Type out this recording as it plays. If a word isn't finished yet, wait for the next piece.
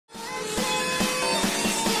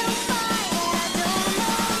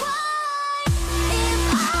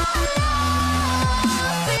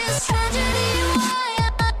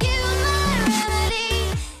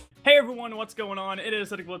what's going on? It is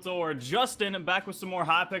AciDicBliTzz or Justin, back with some more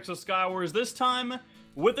Hypixel SkyWars, this time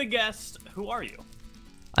with a guest. Who are you?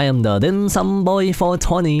 I am the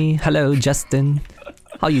dimsumboi420. Hello, Justin.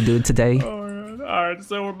 How you doing today? Alright,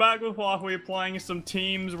 so we're back with Huahwi playing some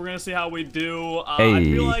teams. We're gonna see how we do. Hey. I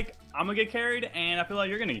feel like I'm gonna get carried, and I feel like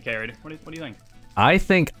you're gonna get carried. What do you think? I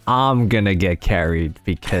think I'm gonna get carried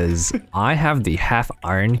because I have the half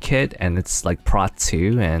iron kit and it's like Prot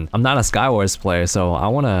 2, and I'm not a SkyWars player, so I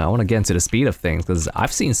wanna get into the speed of things because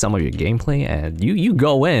I've seen some of your gameplay and you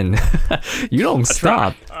go in. You don't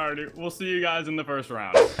stop. Alright, dude, we'll see you guys in the first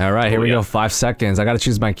round. Alright, here we go. 5 seconds. I gotta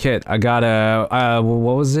choose my kit. I got a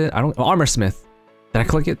what was it? Armor Smith. Did I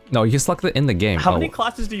click it? No, you select it in the game. How many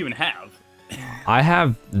classes do you even have? I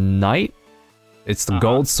have Knight. It's the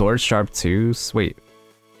gold sword, sharp 2. Wait,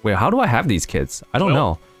 how do I have these kits? I don't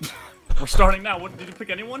know. We're starting now. Did you pick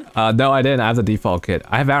anyone? No, I didn't. I have the default kit.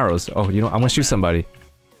 I have arrows. Oh, you know, I'm gonna shoot somebody.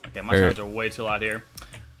 Okay, my shots are way too loud here.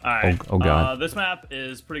 Alright. Oh god. This map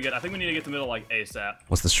is pretty good. I think we need to get to the middle like ASAP.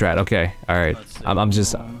 What's the strat? Okay, alright. I'm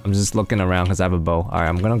just looking around because I have a bow. Alright,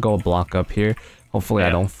 I'm gonna go block up here. Hopefully I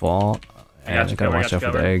don't fall. And I gotta watch out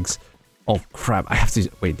for the eggs. Oh crap, I have to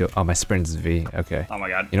wait, oh my sprint is V. Okay. Oh my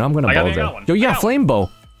god. You know I'm gonna bow them. Yo, yeah, flame bow.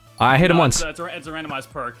 I hit him once. It's a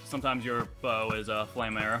randomized perk. Sometimes your bow is a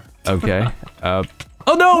flame arrow. Okay. Oh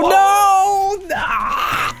no, no!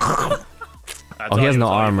 Oh, he has no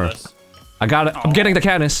armor. I got it. I'm getting the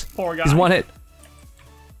Katniss. Poor guy. He's one hit.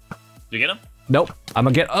 Did you get him? Nope. I'm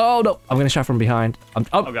gonna get. Oh no! I'm gonna shot from behind. Oh,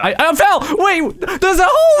 God. I fell. Wait, there's a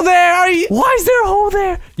hole there. Why is there a hole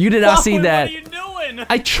there? You did not see that. What are you doing?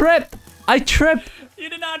 I tripped. You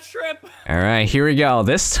did not trip. All right, here we go.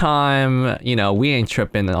 This time, you know, we ain't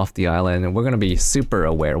tripping off the island, and we're gonna be super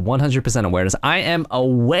aware, 100% awareness. I am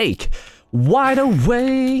awake, wide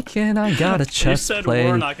awake, and I got a chest plate. You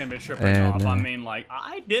said we're not gonna be tripping off. I mean, like,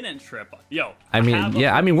 I didn't trip. Yo. I mean,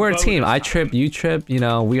 yeah. I mean, we're a team. I trip, you trip. You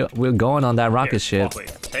know, we're going on that rocket ship.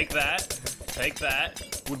 Take that. Take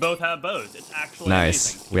that. We both have bows. It's actually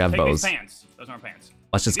nice. amazing. We have bows. These pants. Those aren't pants.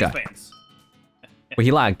 Watch this guy. Pants. Wait,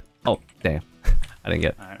 he lagged. Oh, damn. I didn't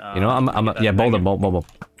get. Right, you know, yeah, bow them, bow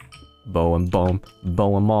and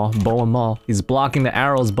them all. He's blocking the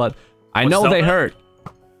arrows, but I know they hurt.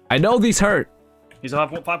 I know these hurt. He's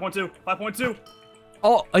at 5.2. 5.2.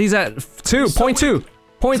 Oh, he's at 2.2.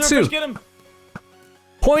 0.2. Get him.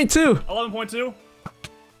 0.2. 11.2.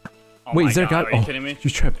 Oh wait, is there a guy? Are you kidding me? You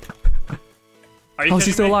tripped. Are you is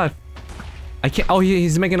he still alive? I can't. Oh,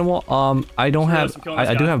 he's making a wall. I don't have.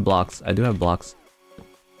 I do have blocks. I do have blocks.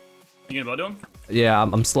 You gonna bow to him? Yeah,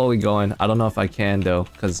 I'm slowly going. I don't know if I can though,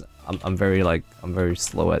 cause I'm very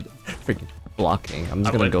slow at freaking blocking. I'm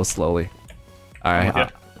just gonna go slowly. All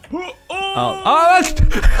right.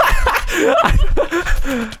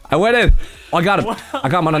 I went in. Oh, I got him. I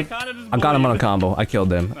got him on a combo. I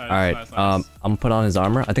killed him. All right. I'm gonna put on his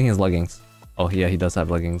armor. I think he has leggings. Oh yeah, he does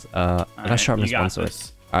have leggings. I got sharpness 1 sword.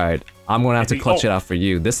 All right. I'm gonna have to clutch it out for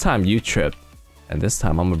you. This time you trip, and this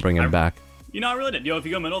time I'm gonna bring him back. You know, I really did. Yo, if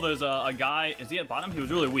you go middle, there's a guy. Is he at bottom? He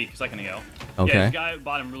was really weak a second ago. Okay. Yeah, there's a guy at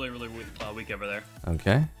bottom really weak over there.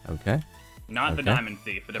 Okay. Not the diamond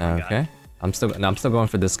thief, a different guy. Okay. I'm still going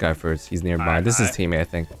for this guy first. He's nearby. This is his teammate, I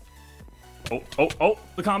think. Oh,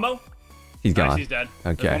 the combo. He's gone. Nice, he's dead.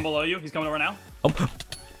 Okay. There's one below you. He's coming over now.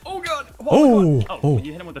 Oh god. Oh,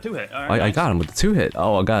 you hit him with the 2-hit. All right, I got him with the 2-hit.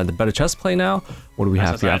 Oh, I got the better chest play now. What do we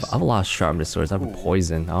have here? I have a lot of sharpness swords. I have a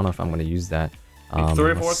poison. I don't know if I'm gonna use that.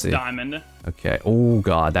 3/4 diamond. Okay. Oh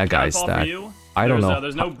god, that guy's stacked. I don't know.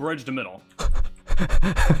 There's no bridge to middle.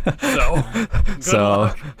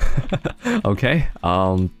 So. Okay.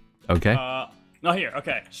 Okay. No, here.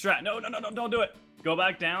 Okay. Strat. No, don't do it. Go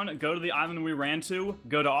back down. Go to the island we ran to.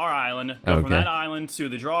 Go to our island. Go from that island to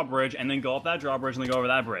the drawbridge, and then go up that drawbridge, and then go over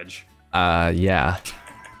that bridge. Yeah.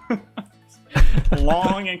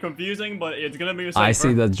 Long and confusing, but it's gonna be safer. I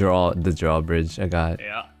see the drawbridge. I got it.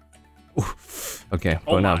 Yeah. Oof. Okay,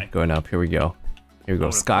 going up. Here we go.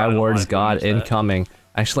 SkyWars God incoming.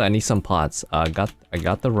 Actually, I need some pots. I got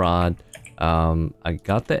the rod. I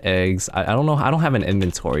got the eggs. I don't know. I don't have an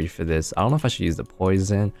inventory for this. I don't know if I should use the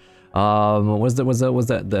poison. Was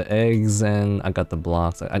the eggs, and I got the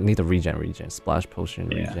blocks. I need the regen. Splash potion,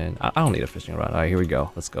 regen. I don't need a fishing rod. All right, here we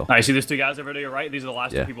go. Let's go. I see these 2 guys over to your right. These are the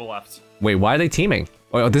last 2 people left. Wait, why are they teaming?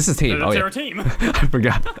 Oh, this is team. They're a team. I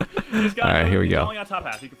forgot. All right, here we go. Only got top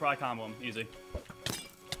half. You could probably combo him easy.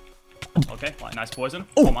 Okay, nice poison.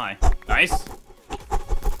 Oh my, nice.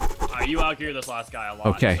 You outgear this last guy a lot.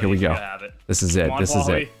 Okay, here we go. This is it. This is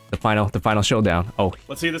it. The final showdown. Oh.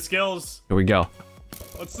 Let's see the skills. Here we go.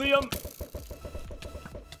 Let's see him.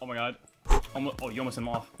 Oh my god. Oh, you almost hit him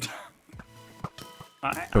off.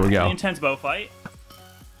 Alright, here we go. Intense bow fight.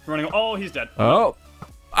 We're running. Oh, he's dead. Oh!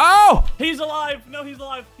 Oh! He's alive! No, he's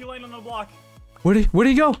alive. He landed on the block. Where'd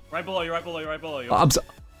he go? Right below you, right below you, right below you. Oh,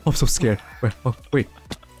 I'm so scared. Wait, wait.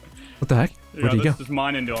 What the heck? Where'd he go? Just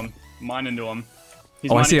mine into him. Mine into him.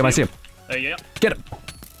 Oh, I see him, I see him. There you go. Get him!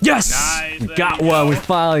 Yes! Nice, got one, we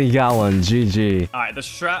finally got one, GG. Alright, the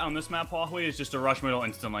strat on this map, Huahwi, is just to rush middle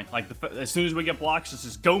instantly. Like, as soon as we get blocks,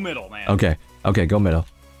 just go middle, man. Okay, go middle.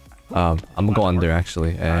 I'm gonna go under,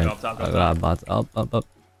 actually. And go up top, bots.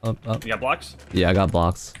 Up. You got blocks? Yeah, I got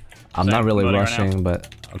blocks. I'm not really rushing,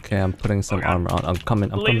 but okay, I'm putting some armor on. I'm coming.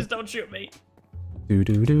 Please don't shoot me. Do.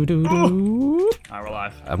 Alright, we're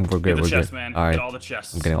alive. We're good, Get the chest, good. Man. Alright. Get all the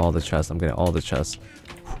chests. I'm getting all the chests.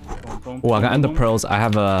 Boom, Oh, I got ender boom. pearls. I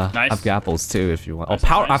have Nice. I have apples too, if you want. Nice, Oh,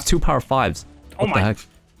 power! nice. I have 2 power 5s. Oh What my! the heck?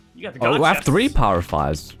 You got the god Oh, I have chests. 3 power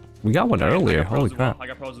 5s. We got one earlier. I got Holy pearls as well. crap! I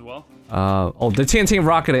got pearls as well. Oh, the TNT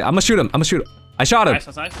rocket. I'm gonna shoot him. I shot him. Nice,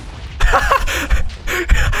 that's nice.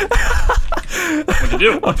 What'd you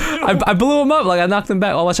do? I blew him up. Like I knocked him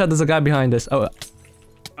back. Oh, watch out! There's a guy behind us. Oh,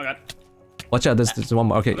 Okay. watch out! There's one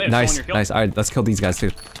more. Okay, Hey, nice. someone you're All right, let's kill these guys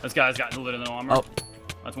too. This guy's got a little bit of armor. Oh.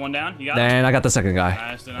 That's one down. You got it? Then I got the second guy.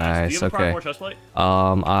 Nice. Do you Nice. have a Okay. Prot 4 chestplate?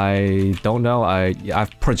 I don't know. I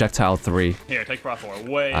have projectile 3. Here, take Prot 4.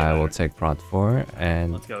 Way I will better. take prot 4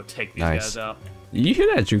 and. Let's go take these Nice. guys out. You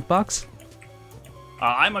hear that jukebox?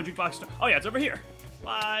 I'm a jukebox. Oh yeah, it's over here.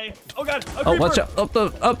 Bye. Oh god. Oh, watch out!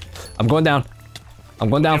 Up! I'm going down. I'm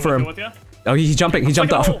going down for him. With you? Oh, he's jumping. He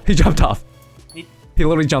jumped like off. a hole. He jumped off. He- He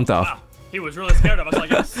literally jumped off. Wow. He was really scared of us, I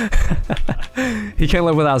guess. He can't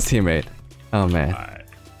live without his teammate. Oh man. Alright.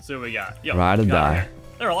 So what we got. Yo, Ride or got die. here.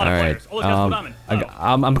 There are a lot All of right. players. Oh, look, that's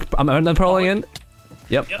diamond. I'm unfurling in.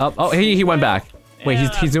 Yep. Yep. Up. Oh, he went back. Wait, Yeah,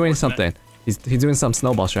 he's doing unfortunate. something. He's doing some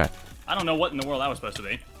snowball strat. I don't know what in the world that was supposed to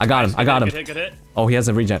be. I got him. Nice, I got him. Good hit. Oh, he has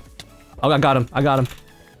a regen. Oh, I got him.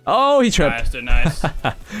 Oh, he tripped. Nice, dude, nice.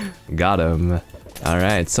 Got him. All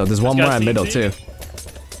right. So there's one more got at middle TNT?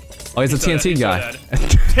 too. Oh, he's a TNT guy.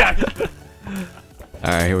 Yeah.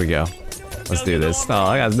 All right, here we go. Let's do this. Oh,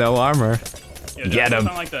 I got no armor. Yeah, Get that's him.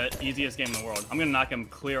 not like the easiest game in the world. I'm gonna knock him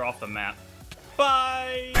clear off the map.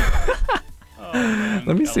 Bye. Oh, man.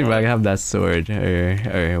 Let me see if I can have that sword.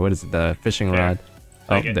 Or what is it? The fishing rod.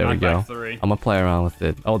 Oh, Take it. there we Knock back go. 3. I'm gonna play around with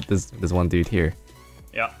it. Oh, there's one dude here.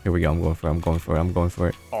 Yeah. Here we go. I'm going for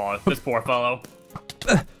it. Oh, this poor fellow.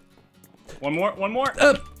 One more.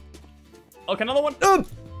 Okay, another one. There you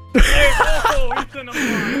go. He's in the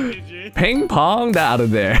GG. Ping ponged out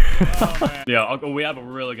of there. Oh, man. Yeah, we have a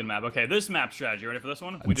really good map. Okay, this map strategy. You ready for this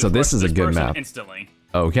one? We So just this rush is a good person map. Instantly.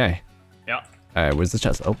 Okay. Yeah. All right, where's the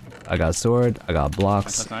chest? Oh, I got a sword. I got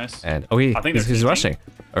blocks. That's nice. And I think he's they're rushing,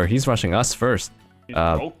 or he's rushing us first.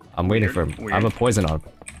 Oh, I'm waiting for him. I have a poison on him.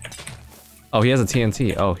 Oh, he has a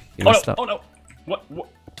TNT. Oh, he messed up. Oh no!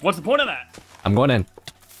 What's the point of that? I'm going in.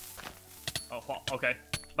 Oh, okay.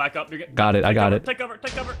 Back up. Got it. I got it. Take cover.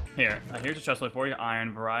 Here. Here's a chestplate for you.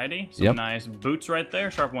 Iron variety. Some Yep. nice boots right there.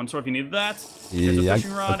 Sharp one sword if you need that. Here's a Yeah,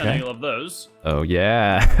 fishing rod. I know okay. you love those. Oh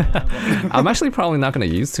yeah. I'm actually probably not gonna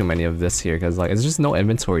use too many of this here because like it's just no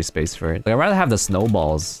inventory space for it. Like I'd rather have the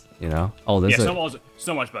snowballs, you know. Oh, Yeah, there's a. snowballs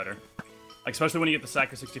so much better. Like, especially when you get the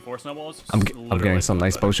sack of 64 snowballs. I'm literally getting some so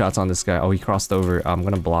nice better. bow shots on this guy. Oh, he crossed over. I'm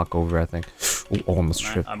gonna block over. I think. Ooh, almost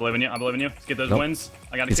Alright, tripped. I believe in you. Let's get those Nope. wins.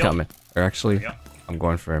 I got to He's kill. coming. Or actually, There you go. I'm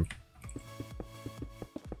going for him.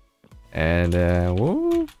 And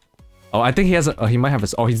whoa. Oh, I think he has a. Oh, he might have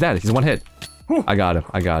his. Oh, he's dead. He's one hit. Whew. I got him.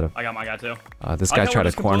 I got my guy too. This I guy thought tried we're to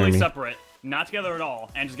just corner completely me. separate, not together at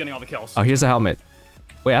all, and just getting all the kills. Oh, here's a helmet.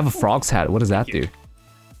 Wait, I have a frog's hat. What does that do?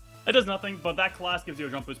 It does nothing, but that class gives you a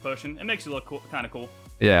jump boost potion. It makes you look cool, kind of cool.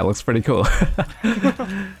 Yeah, it looks pretty cool.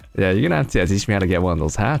 Yeah, you're gonna have to teach me how to get one of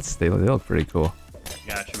those hats. They look pretty cool.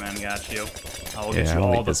 Got you, man. Got you. I will Yeah, get you I'll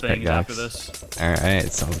all make the this things after pickaxe. this.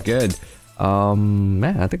 Alright, sounds good.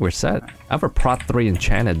 Man, I think we're set. I have a Prot 3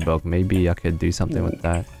 enchanted book. Maybe I could do something with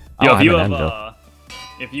that. Yo, Oh, I if you have an have anvil.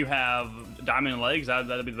 if you have diamond legs, that'd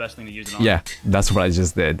be the best thing to use it on. Yeah, that's what I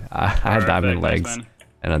just did. I had diamond Perfect, legs nice, man.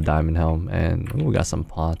 and a diamond helm, and ooh, we got some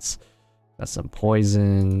pots. Got some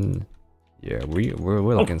poison. Yeah, we're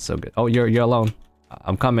looking so good. Oh, you're alone.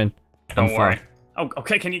 I'm coming. Don't I'm worry. fine. Oh,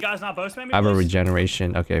 okay. Can you guys not bow spam me? I have a please?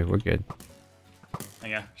 regeneration. Okay, we're good.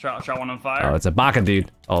 Yeah, shot one on fire. Oh, it's a baka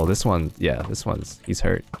dude. Oh, this one. Yeah, he's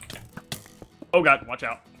hurt. Oh god, watch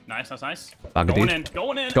out. Nice, nice. Baka Going dude. in,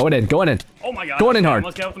 going in. Going in. Oh my god. Going in hard.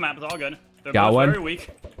 Let's get off the map. It's all good. They're Got both one. very weak.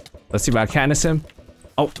 Let's see if I canvas him.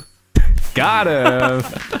 Oh, got him.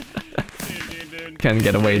 Dude. Can't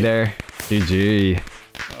get away there. GG.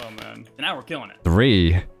 Oh man. Now we're killing it.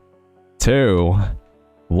 3, 2,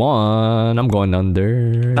 1. I'm going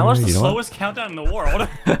under. That was the slowest countdown in the world.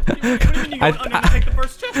 What do you mean you go under to take the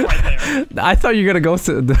first chest right there? I thought you were gonna go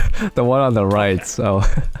to the one on the right, okay. So.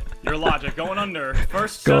 Your logic, going under.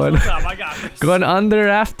 First chest on top, I got this. Going under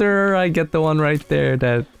after I get the one right there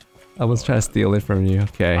that I was trying to steal it from you.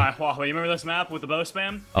 Okay. Alright, Huahwi, you remember this map with the bow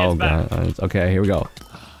spam? Oh god. Okay, here we go.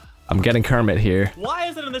 I'm getting Kermit here. Why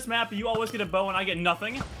is it in this map you always get a bow and I get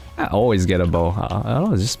nothing? I always get a bow. I don't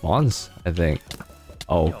know, it just spawns, I think.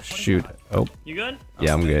 Oh, yo, shoot. Oh. You good?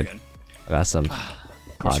 Yeah, I'm good. I got some.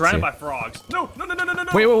 I'm surrounded by frogs. No.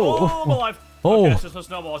 Wait, whoa. Oh, I'm alive. Oh. Okay, so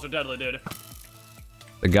snowballs are deadly, dude.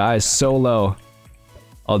 The guy is so low.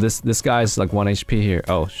 Oh, this guy's like 1 HP here.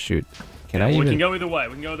 Oh, shoot. Can I even? We can go either way.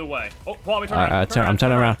 Oh, Huahwi, turn around. I'm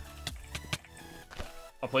turning around.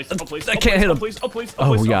 Oh, please. I can't hit him. Please.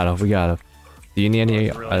 Oh, we got him. Do you need any?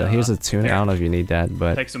 Here's a tune. I don't know if you need that,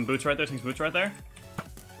 but. Take some boots right there.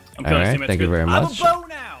 Alright, thank you very much. I have a bow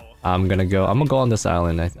now. I'm gonna go on this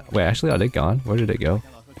island. Wait, actually, are they gone? Where did they go?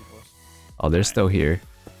 Oh, they're still here.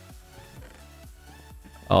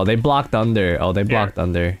 Oh, they blocked under. Oh, wait.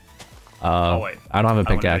 I don't have a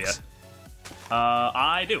pickaxe.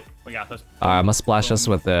 I do. We got this. Alright, I'm gonna splash us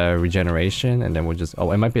with regeneration, and then we'll just.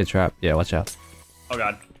 Oh, it might be a trap. Yeah, watch out. Oh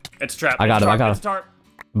god, it's a trap. I got him.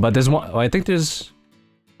 But there's one. Oh, I think there's.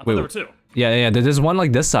 Wait, there were 2. Yeah. There's one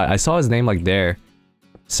like this side. I saw his name like there.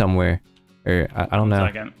 Somewhere, or I don't know.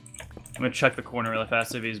 I'm gonna check the corner really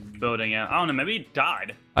fast if he's building it. I don't know, maybe he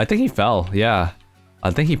died. I think he fell, yeah.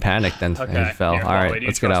 I think he panicked and, and he fell. Alright,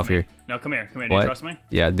 let's get out of here. No, come here, do you trust me?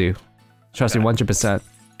 Yeah, I do. Trust you 100%.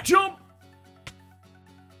 Jump!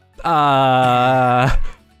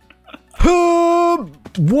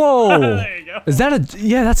 Whoa! There you go. Is that a,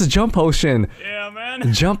 yeah, that's a jump potion. Yeah,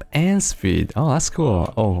 man. Jump and speed. Oh, that's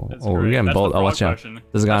cool. We're getting bold. Oh, watch out.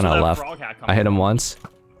 There's a guy on our left. I hit him once.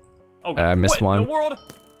 I missed one.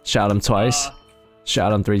 Shot him twice.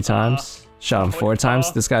 Shot him 3 times. Shot him 4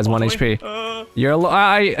 times. This guy's 1 HP. You're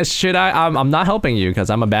I'm not helping you because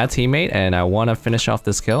I'm a bad teammate and I want to finish off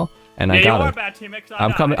this kill. And I got him.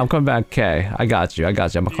 I'm coming back. Okay, I got you. I'm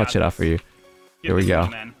gonna clutch it out for you. Here we go.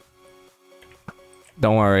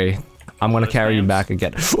 Don't worry. I'm gonna carry you back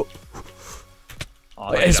again.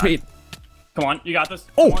 Speed. Come on, you got this.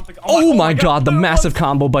 Oh my god, the massive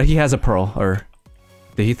combo, but he has a pearl. Or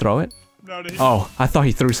did he throw it? No, oh, I thought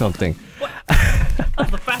he threw something.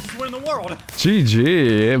 That's the fastest win in the world.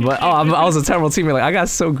 GG. But I was a terrible teammate. Like I got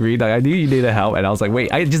so greedy. Like I knew you needed help, and I was like,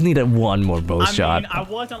 wait, I just needed one more bow shot. I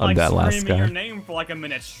wasn't like screaming your name for like a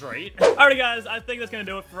minute straight. Alrighty, guys, I think that's gonna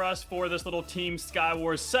do it for us for this little Team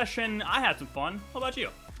SkyWars session. I had some fun. How about you?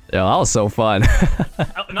 Yeah, that was so fun.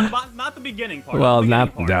 not the beginning part. Well,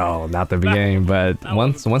 not the beginning, but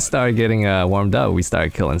once started getting warmed up, we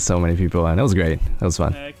started killing so many people, and it was great. It was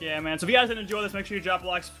fun. Heck yeah, man. So if you guys did enjoy this, make sure you drop a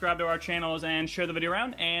like, subscribe to our channels, and share the video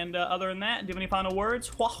around. And other than that, do you have any final words?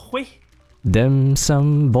 Huahwi. Dim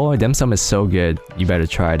sum, boy, dim sum is so good. You better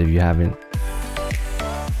try it if you haven't.